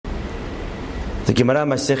The Gemara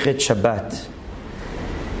Masechet Shabbat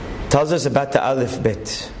tells us about the Aleph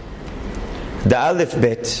Bet. The Aleph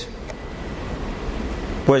Bet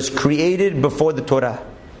was created before the Torah.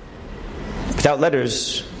 Without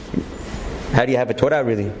letters, how do you have a Torah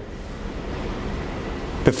really?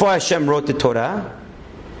 Before Hashem wrote the Torah,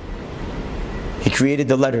 He created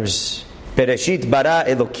the letters. Bereshit bara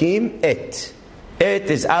Elokim et. Et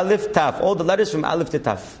is Aleph Taf. All the letters from Aleph to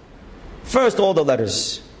Taf. First, all the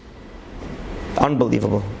letters.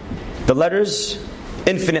 Unbelievable. The letters,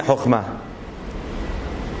 infinite Chokhmah.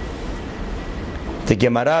 The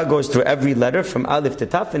Gemara goes through every letter from Aleph to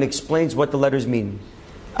Taf and explains what the letters mean.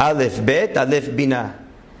 Aleph Bet, Aleph Bina.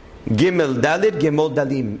 Gimel Dalit, Gimel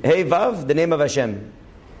Dalim. Hey Vav, the name of Hashem.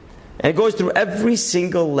 And it goes through every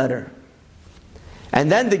single letter. And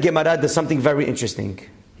then the Gemara does something very interesting.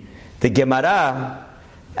 The Gemara,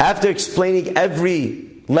 after explaining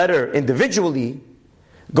every letter individually,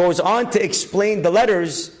 goes on to explain the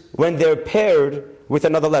letters when they're paired with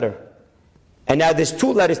another letter. And now there's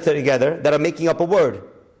two letters together that are making up a word.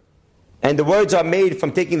 And the words are made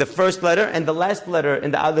from taking the first letter and the last letter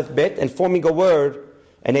in the Aleph Bet and forming a word.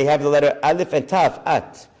 And they have the letter Aleph and Taf,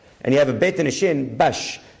 At. And you have a Bet and a Shin,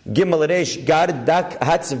 Bash. Gimel Resh, Gard, Dak,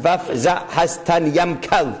 Hatz, Vaf, Za, Hastan, Yam,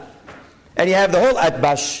 Kal. And you have the whole At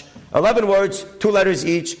Bash. 11 words, 2 letters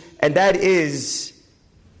each. And that is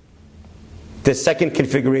the second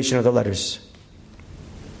configuration of the letters.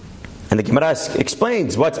 And the Gemara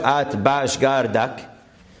explains what's At, Bash, Gar, Dak.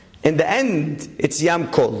 In the end, it's Yam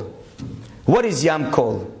Kol. What is Yam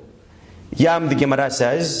Kol? Yam, the Gemara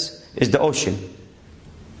says, is the ocean.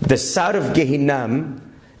 The Sar of Gehinam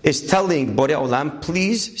is telling Borei Olam,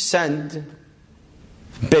 please send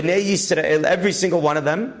Bnei Yisrael, every single one of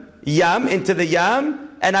them, Yam, into the Yam,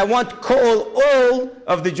 and I want Kol, all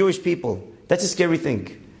of the Jewish people. That's a scary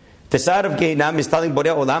thing. The Sar of Gehinam is telling Borei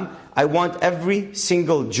Olam, I want every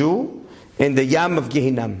single Jew in the Yam of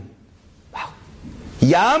Gehinam. Wow.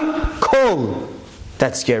 Yam, Kol.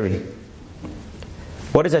 That's scary.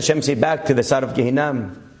 What does Hashem say back to the Sar of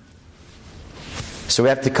Gehinam? So we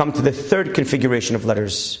have to come to the third configuration of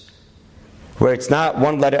letters, where it's not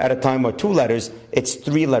one letter at a time or 2 letters, it's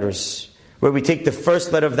 3 letters. Where we take the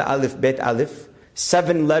first letter of the Aleph, Bet, Aleph,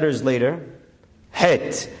 7 letters later,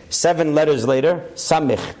 Het, 7 letters later,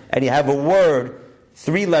 Samich, and you have a word,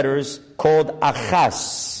 3 letters, called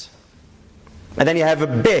Achas. And then you have a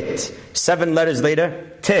Bet, 7 letters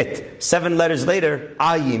later, Tet, 7 letters later,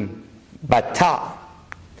 Ayim, Bata.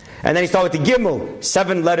 And then you start with the Gimel,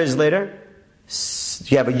 7 letters later,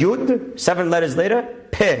 you have a Yud, 7 letters later,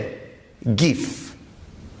 Pe, Gif.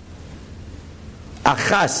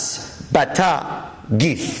 Achas, Bata,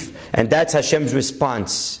 Gif. And that's Hashem's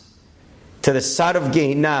response to the Sar of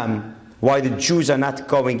Gehinam, why the Jews are not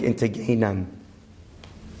going into Gehinam.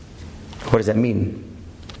 What does that mean?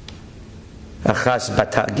 Achas,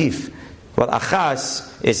 Bata, Gif. Well,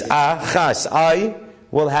 Achas is Achas. I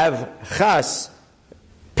will have Chas,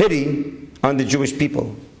 pity on the Jewish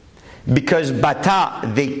people. Because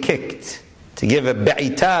Bata, they kicked. To give a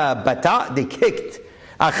Ba'ita, Bata, they kicked.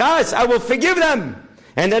 Achas, I will forgive them.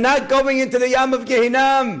 And they're not going into the Yam of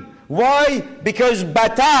Gehinam. Why? Because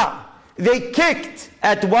Bata, they kicked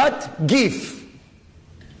at what? Gif.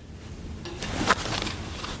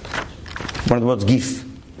 One of the words, Gif.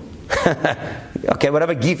 Okay,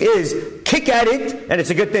 whatever Gif is, kick at it, and it's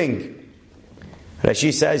a good thing.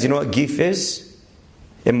 Rashi says, you know what Gif is?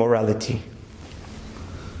 Immorality.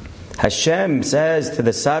 Hashem says to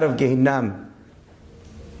the Sar of Gehinam,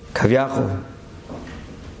 Kavyachol,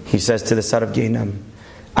 He says to the Sar of Gehinam,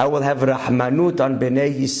 I will have Rahmanut on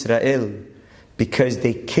Bnei Yisrael because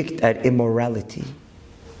they kicked at immorality.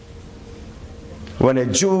 When a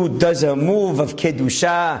Jew does a move of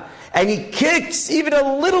Kedusha and he kicks even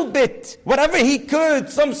a little bit, whatever he could,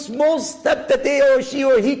 some small step that they or she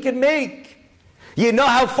or he can make, you know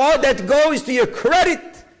how far that goes to your credit.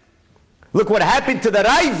 Look what happened to the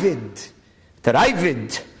Ravid. The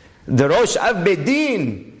Ravid, the Rosh Av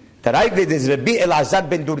Bedin. The Ravid is Rabbi Elazar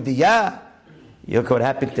ben Durdiyah. Look what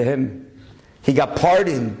happened to him. He got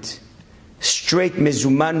pardoned. Straight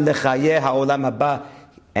Mezuman Lechayeh Ha'olam Haba.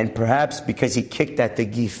 And perhaps because he kicked at the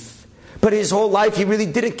Gif. But his whole life he really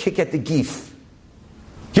didn't kick at the Gif.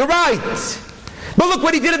 You're right. But look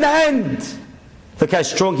what he did in the end. Look how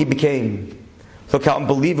strong he became. Look how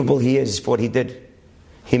unbelievable he is for what he did.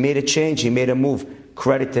 He made a change, he made a move.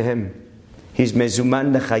 Credit to him. He's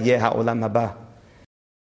Mezuman Lechayeh Ha'olam Haba.